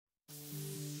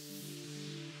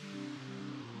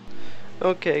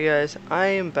Okay guys, I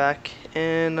am back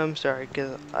and I'm sorry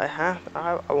because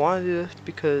I want to do this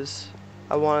because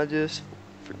I want to do this.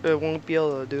 I won't be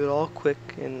able to do it all quick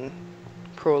and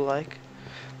pro-like.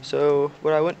 So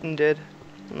what I went and did,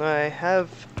 I have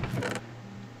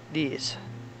these.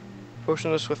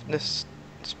 Potion of Swiftness,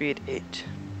 Speed 8.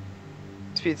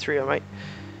 Speed 3 I might.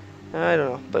 I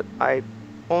don't know, but I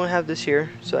only have this here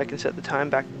so I can set the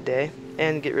time back to day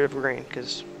and get rid of rain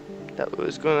because that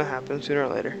was going to happen sooner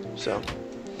or later. So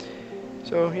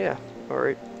yeah,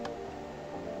 alright.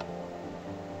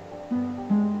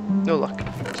 No luck.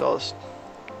 So I'll just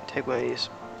take one of these.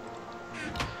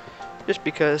 Just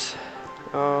because.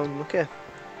 Okay.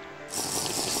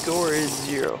 Score is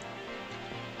 0.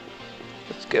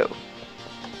 Let's go.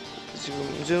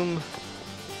 Zoom, zoom.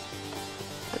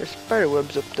 There's spider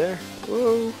webs up there.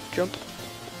 Whoa, jump.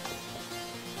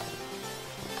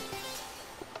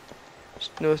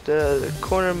 Just noticed that out of the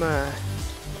corner of my eye.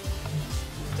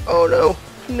 Oh no!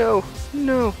 No!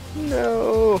 No!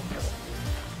 No!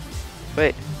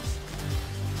 Wait.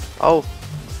 Oh!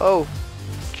 Oh!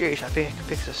 Jeez, I think I can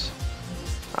fix this.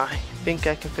 I think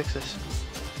I can fix this.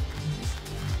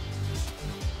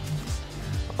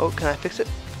 Oh, can I fix it?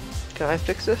 Can I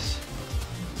fix this?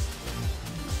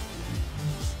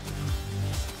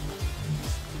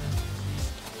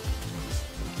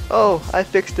 Oh, I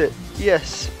fixed it.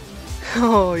 Yes.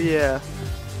 Oh yeah.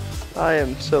 I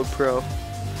am so pro.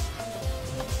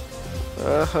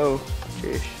 Oh,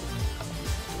 jeez.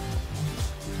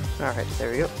 Alright,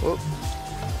 there we go. Whoa.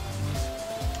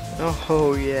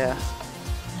 Oh yeah.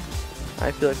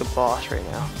 I feel like a boss right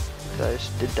now. Cause I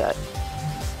just did that.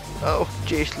 Oh,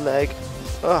 jeez, lag.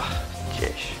 Oh,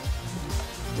 jeez.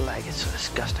 Lag is so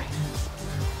disgusting.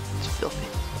 It's filthy.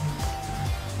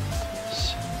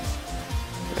 Yes.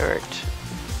 Alright.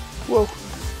 Whoa.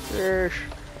 There's...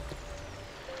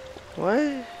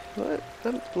 What? What?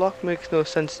 That block makes no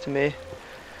sense to me.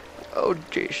 Oh,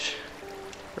 jeez.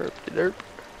 Derp.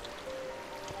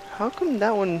 How come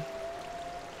that one...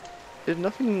 There's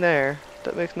nothing there.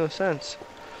 That makes no sense.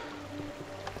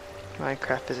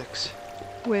 Minecraft physics.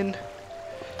 Win.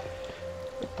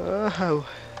 Oh.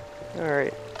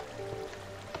 Alright.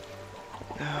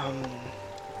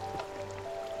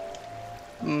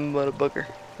 What a bugger.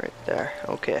 Right there.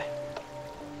 Okay.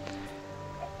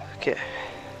 Okay.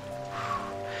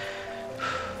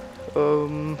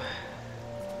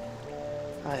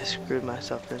 I screwed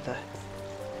myself, didn't I?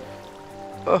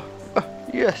 Oh,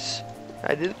 yes!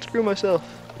 I didn't screw myself.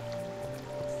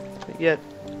 Yet.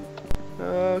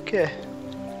 Okay.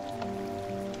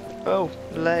 Oh,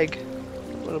 lag.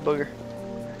 What a bugger.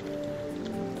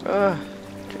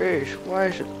 Jeez, why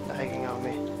is it lagging on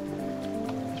me?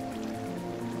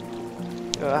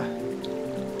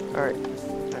 Alright,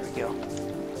 there we go.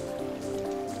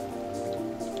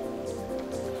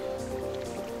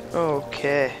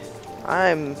 Okay,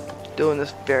 I'm doing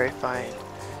this very fine.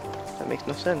 That makes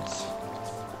no sense.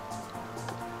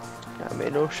 That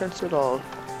made no sense at all.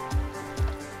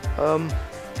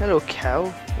 Hello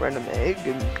cow, random egg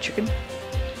and chicken.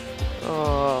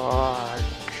 Oh,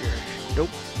 jeez. Nope.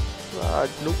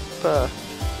 Nope.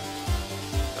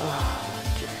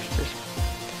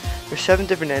 There's 7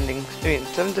 different endings. I mean,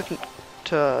 7 different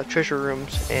treasure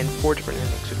rooms and 4 different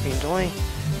endings, which means only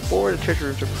 4 of the treasure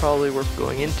rooms are probably worth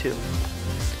going into.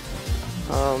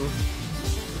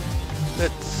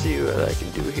 Let's see what I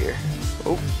can do here.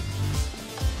 Oh.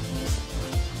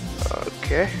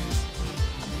 Okay.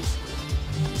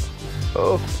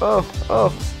 Oh.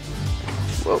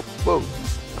 Whoa.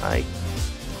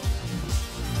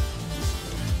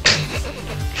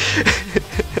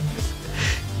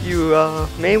 You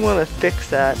may want to fix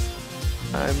that.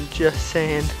 I'm just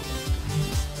saying.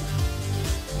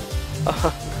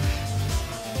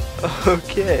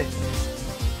 Okay.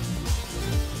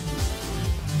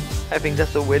 I think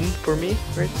that's a win for me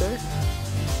right there.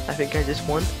 I think I just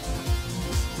won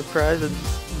the prize of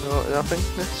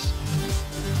nothingness.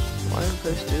 Why don't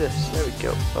I just do this? There we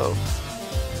go. Oh.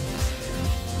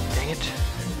 Dang it.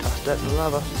 Toss that in the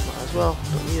lava. Might as well.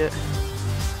 Don't need it.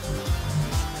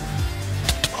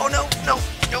 Oh no.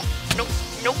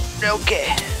 Okay.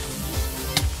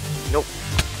 Nope.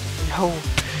 No.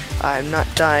 I'm not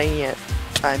dying yet.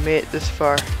 I made it this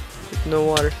far with no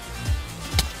water.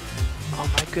 Oh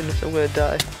my goodness, I'm gonna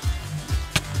die.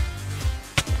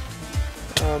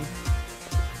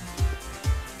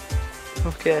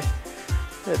 Okay.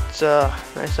 It's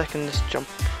nice I can just jump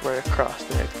right across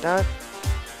like that.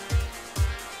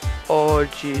 Oh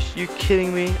jeez, you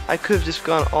kidding me? I could have just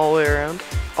gone all the way around.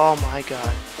 Oh my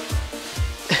god.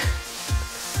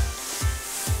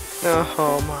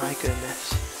 Oh my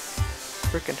goodness.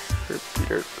 Frickin'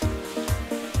 herp.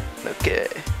 Okay.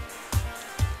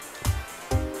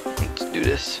 Let's do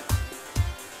this.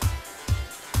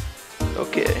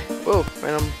 Okay. Whoa,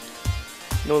 random.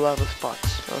 No lava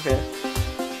spots. Okay.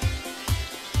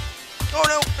 Oh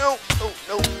no, no, oh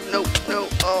no, no, no.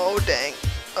 Oh dang.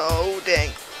 Oh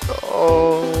dang.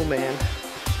 Oh man.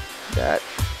 That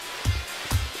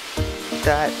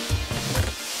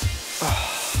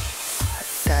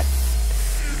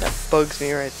bugs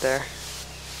me right there.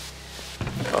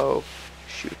 Oh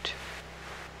shoot.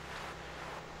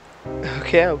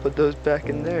 Okay, I'll put those back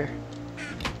in there.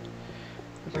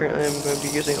 Apparently I'm going to be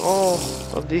using all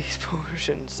of these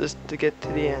potions just to get to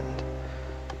the end.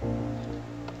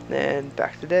 And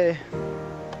back today.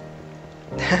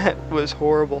 That was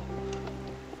horrible.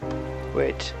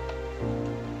 Wait.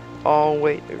 Oh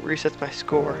wait, it resets my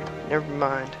score. Never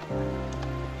mind.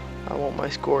 I want my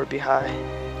score to be high.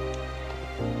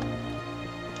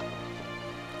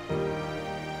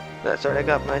 That's already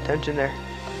got my attention there.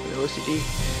 The OCD.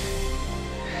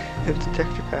 It's a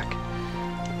texture pack.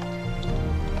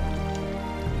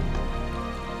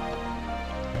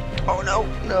 Oh no!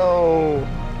 No!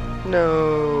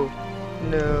 No!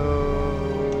 No!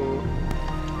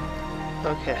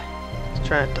 Okay. Let's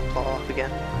try not to fall off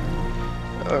again.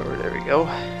 Oh, there we go.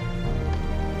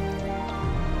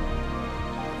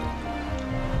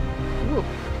 Ooh,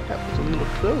 that was a little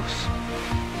close.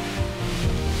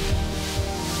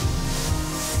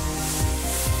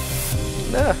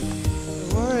 Nah.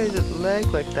 Why does it lag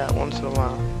like that once in a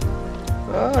while?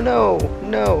 Oh no!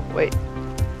 No! Wait.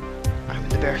 I'm in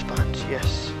the bare spots,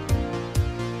 yes.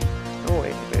 Oh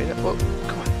wait, maybe not. Whoa,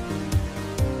 come on.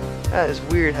 That is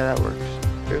weird how that works.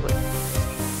 There's like,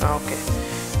 oh, okay.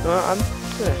 No, I'm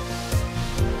gonna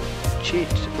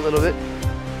cheat a little bit.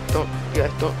 You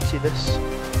guys don't see this.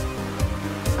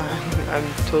 I'm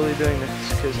totally doing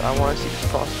this because I want to see if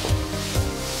it's possible.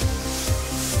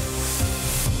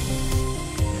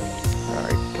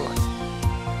 Alright, come on.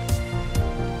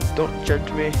 Don't judge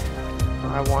me.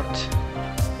 I want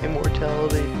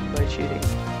immortality by cheating.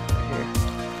 Here.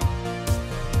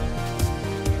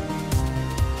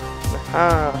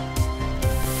 Aha!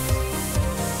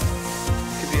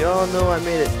 Because we all know I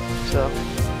made it, so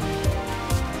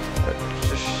let's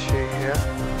just see here.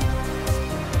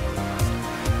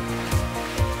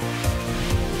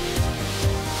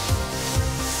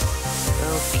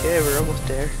 Okay, we're almost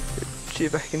there. Let's see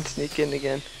if I can sneak in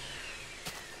again.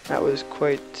 That was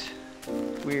quite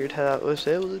weird how that was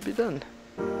able to be done.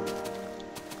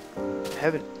 I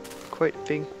haven't quite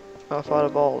thought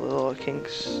of all the little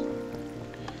kinks.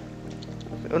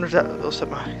 I wonder if that will set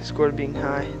my score to being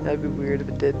high. That'd be weird if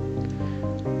it did.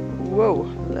 Whoa,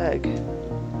 lag.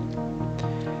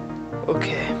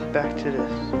 Okay, back to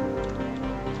this.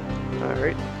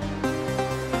 Alright.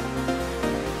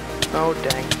 Oh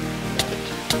dang.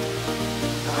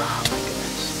 Oh my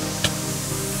goodness.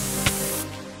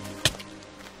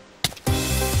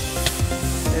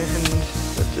 And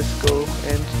let's just go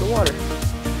into the water.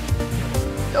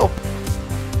 No!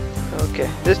 Okay,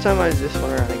 this time I just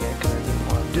went around again because I didn't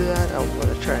want to do that. I'm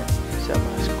going to try and set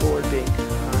my score being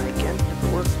high again if it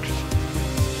works. It'd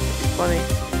be funny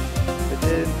if it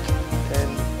did, then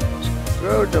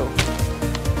screw no.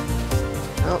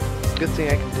 Well, good thing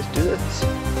I can just do this.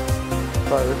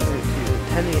 Probably wasn't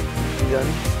intending it to be done,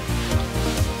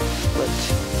 but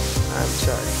I'm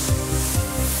sorry.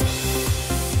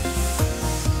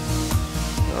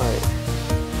 Alright.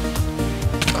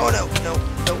 Oh no, no,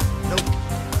 no, no.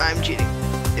 I'm cheating.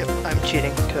 Yep, I'm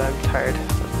cheating because I'm tired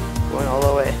of going all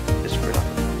the way just for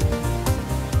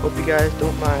nothing. Hope you guys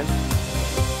don't mind.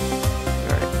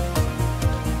 Alright.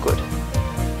 Good.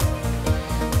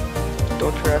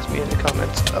 Don't harass me in the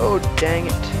comments. Oh, dang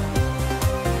it.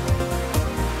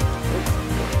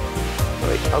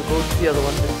 Wait, I'll go to the other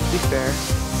one just to be fair.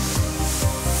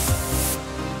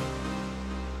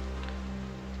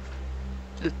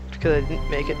 Just because I didn't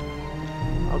make it,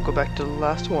 I'll go back to the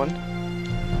last one.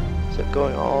 So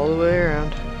going all the way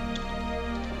around.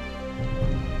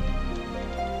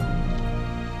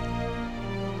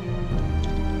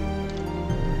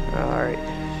 Alright.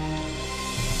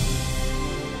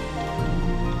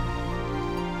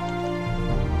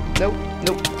 Nope,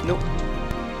 nope, nope.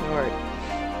 Alright.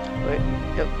 Wait,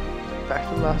 yep. Back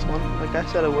to the last one, like I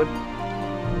said I would.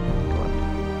 Come on.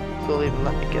 They'll even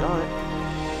let me get on it.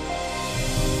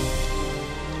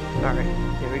 Alright,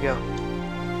 here we go.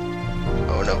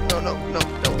 Oh no, no, no, no,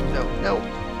 no, no, no.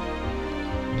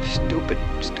 Stupid,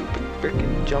 stupid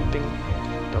frickin' jumping,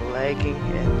 the lagging,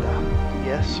 and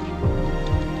yes.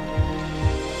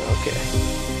 Okay.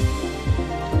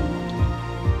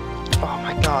 Oh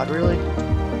my god, really?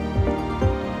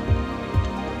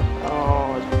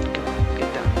 Oh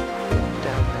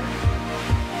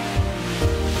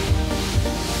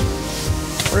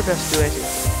What if I have to do anything?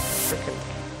 Frickin'.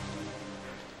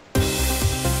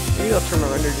 Maybe I'll turn my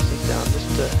render distance down just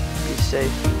to be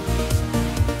safe.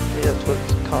 Maybe that's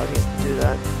what's causing it to do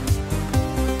that.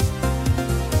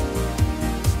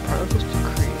 Particles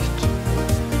decreased.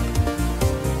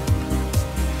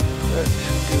 Let's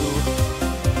do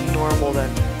normal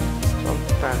then.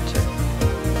 Something fancy.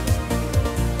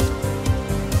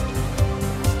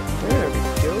 There we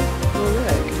go. No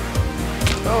lag.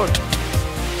 Oh,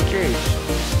 jeez.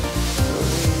 No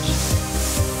range.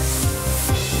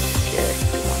 Okay,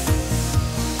 come on.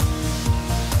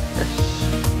 Yes.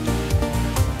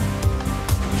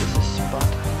 This is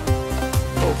spot.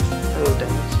 Oh, hello,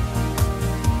 diamonds.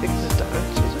 I think this is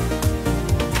diamonds, is it?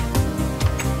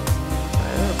 I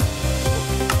don't know.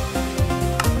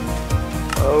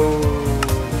 Oh,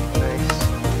 nice.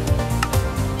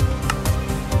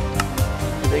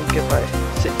 I think if I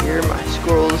sit here, my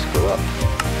score will just go up.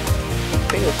 I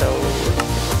think that's how it will work, I'm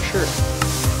not sure.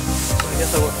 So I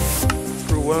guess I went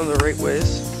through one of the right ways.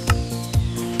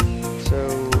 So,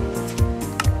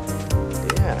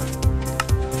 yeah.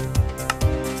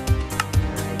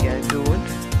 How you guys doing?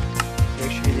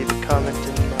 Make sure you leave a comment in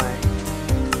the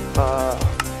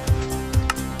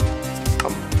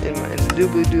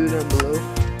doobly-doo down below.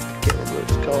 Can't remember what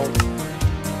it's called.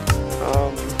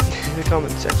 In the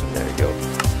comment section, there you go.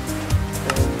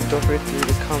 And don't forget to leave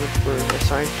a comment for a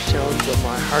science challenge of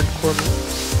my hardcore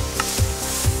moves.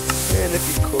 And if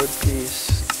you could, please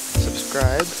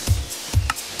subscribe,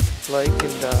 like,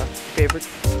 and favorite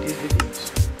these videos.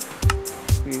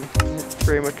 We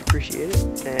very much appreciate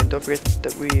it. And don't forget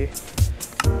that we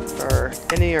are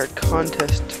ending our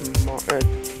contest tomorrow.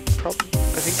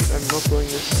 I think I'm uploading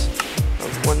this on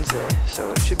Wednesday,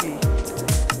 so it should be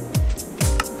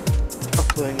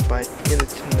uploading by the end of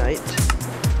tonight.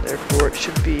 Therefore, it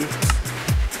should be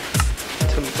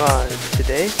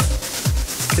today,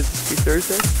 because it's be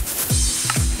Thursday,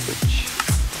 which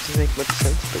doesn't make much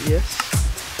sense, but yes.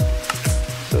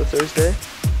 So Thursday,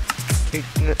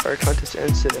 our contest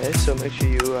ends today, so make sure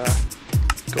you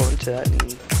go into that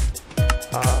and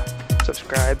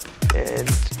subscribe and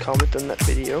comment on that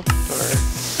video, or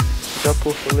I'll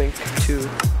post a link to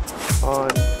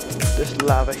on this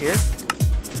lava here.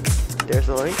 There's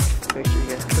the link. Make sure you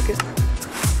guys click it.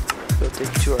 It'll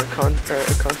take you to our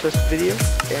contest video,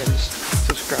 and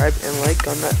subscribe and like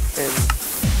on that, and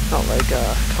not like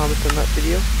comment on that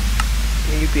video,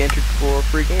 and you'd be entered for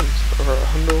free games or a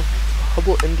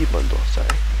Humble Indie Bundle.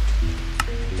 Sorry,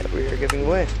 that we are giving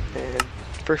away, and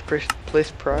first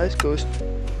place prize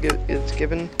is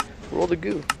given World of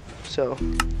Goo. So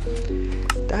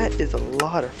that is a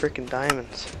lot of freaking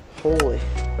diamonds. Holy.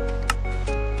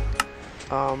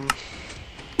 I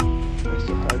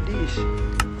still have these.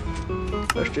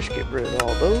 Let's just get rid of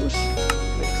all those.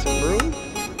 Make some room.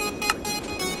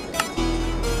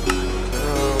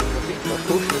 I think my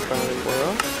potion finally wore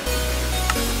off.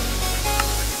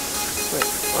 Wait,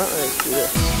 why don't I just do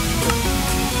this?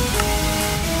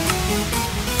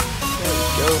 There we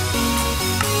go.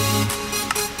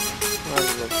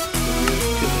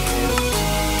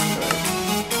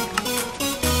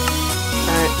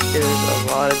 That is a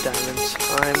lot of diamonds.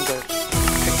 I'm gonna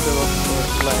pick them up for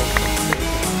lag.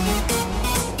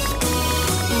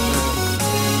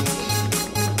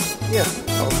 Yeah,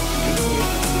 I'll continue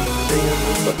staying on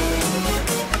the button.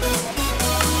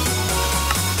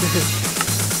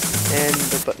 And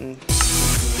the button.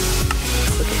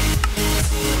 Okay.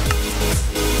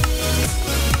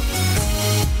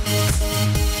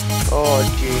 Oh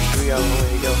jeez, we got a long way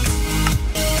to go.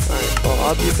 Alright, well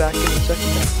I'll be back in a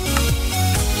second.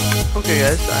 Okay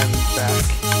guys, I'm back.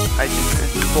 I just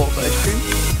finished a bowl of ice cream.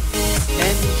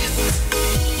 And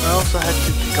I also had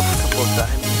to pick up a couple of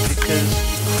diamonds because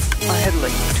I had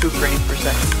like 2 frames per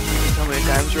second. That's how many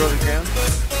diamonds are on the ground.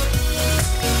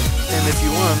 And if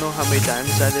you want to know how many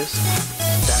diamonds that is,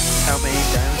 that's how many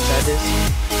diamonds that is.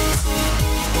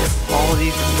 Yep, all of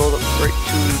these are filled up right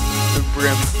to the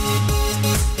brim.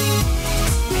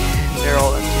 And they're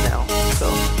all empty now,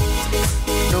 so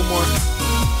no more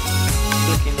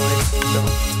clicking noise. So,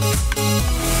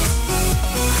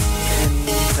 and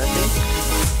I think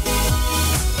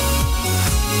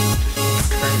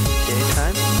just turn it to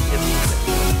daytime. Yep,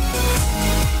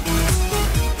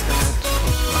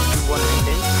 that's one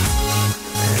ending.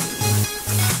 And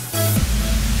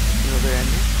another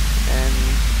ending, and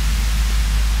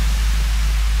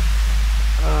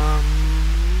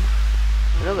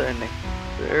another ending.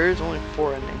 There is only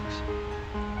 4 endings.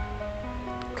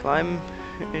 Climb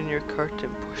in your cart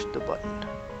and push the button.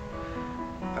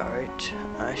 Alright,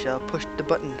 I shall push the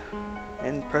button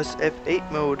and press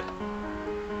F8 mode.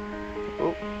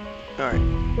 Oh, alright.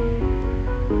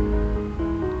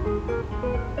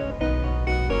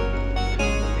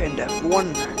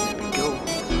 F1. There we go.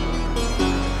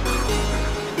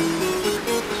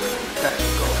 There we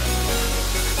go.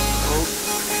 Oh,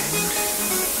 and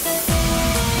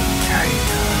there he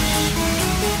goes.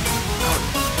 Out.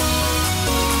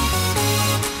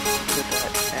 Look at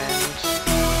that, and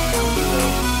down below.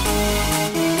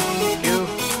 You.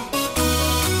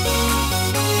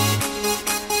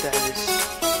 That is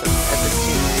some epic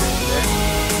scenery right there.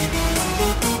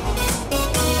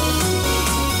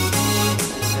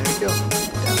 There we go.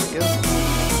 Down we go.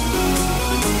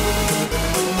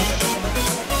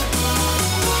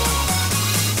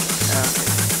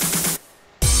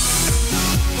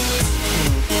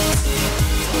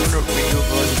 I wonder what we do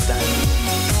about the diamonds.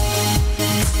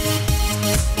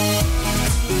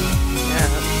 Yeah,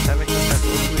 that makes no sense.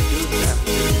 What do we do with them?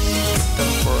 Do we just keep them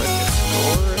for like a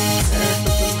store there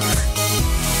or something?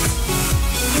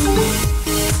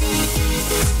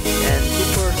 And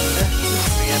people are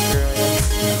listening after I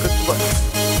click the button.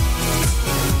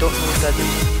 Don't know what that is.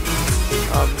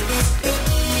 Okay.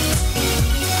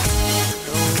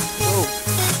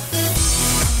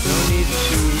 No need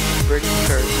to break the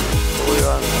cards. Fully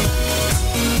on now.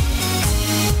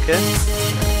 Okay.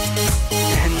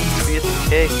 And we get the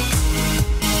cake.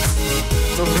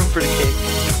 No room for the cake.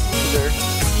 There.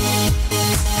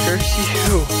 Curse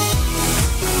you.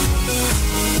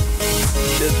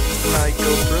 Did I go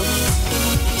through?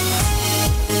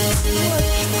 What?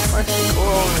 My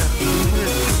squirrel.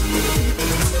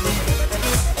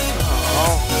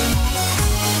 Oh.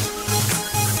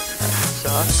 That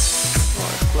sucks.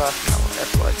 Oh, it's last now.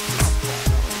 That's why it's not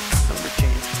number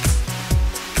change.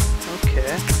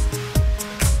 Okay.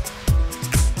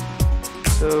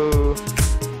 So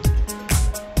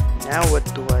now what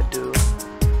do I do?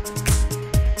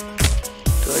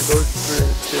 Do I go to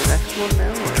the next one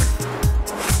now, or?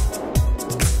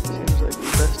 Seems like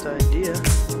the best idea.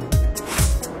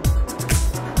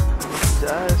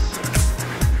 Does.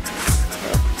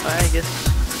 Well, I guess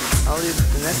I'll leave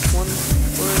the next one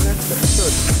for the next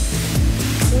episode.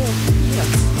 Well, yeah,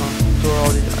 I'll store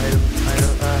all these items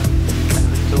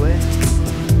away.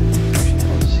 Actually,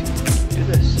 I'll just do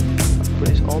this. I'll put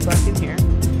these all back in here,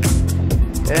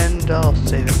 and I'll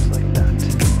save it like that. So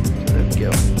there we go.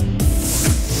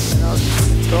 And I'll just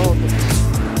install this.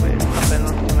 Wait, I'll pop it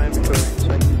onto my inventory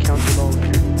so I can count it all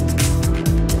here.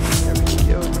 There we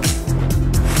go.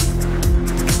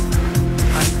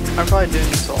 I'm probably doing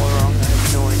this all wrong. I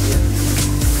have no idea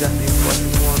exactly what I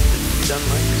want it to be done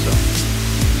like, so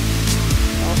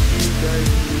I'll see you guys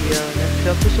in the next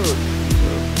episode. So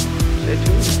stay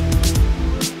tuned.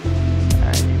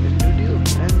 My name is Newdeal,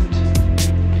 and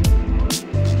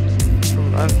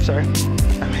I'm sorry.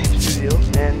 My name is Newdeal,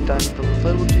 and I'm from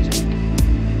InflatableCheeseInc.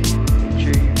 Make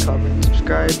sure you comment,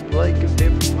 subscribe, like, and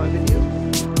favorite my video.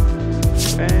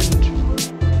 And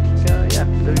yeah,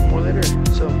 there'll be more later.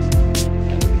 So.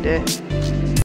 Day.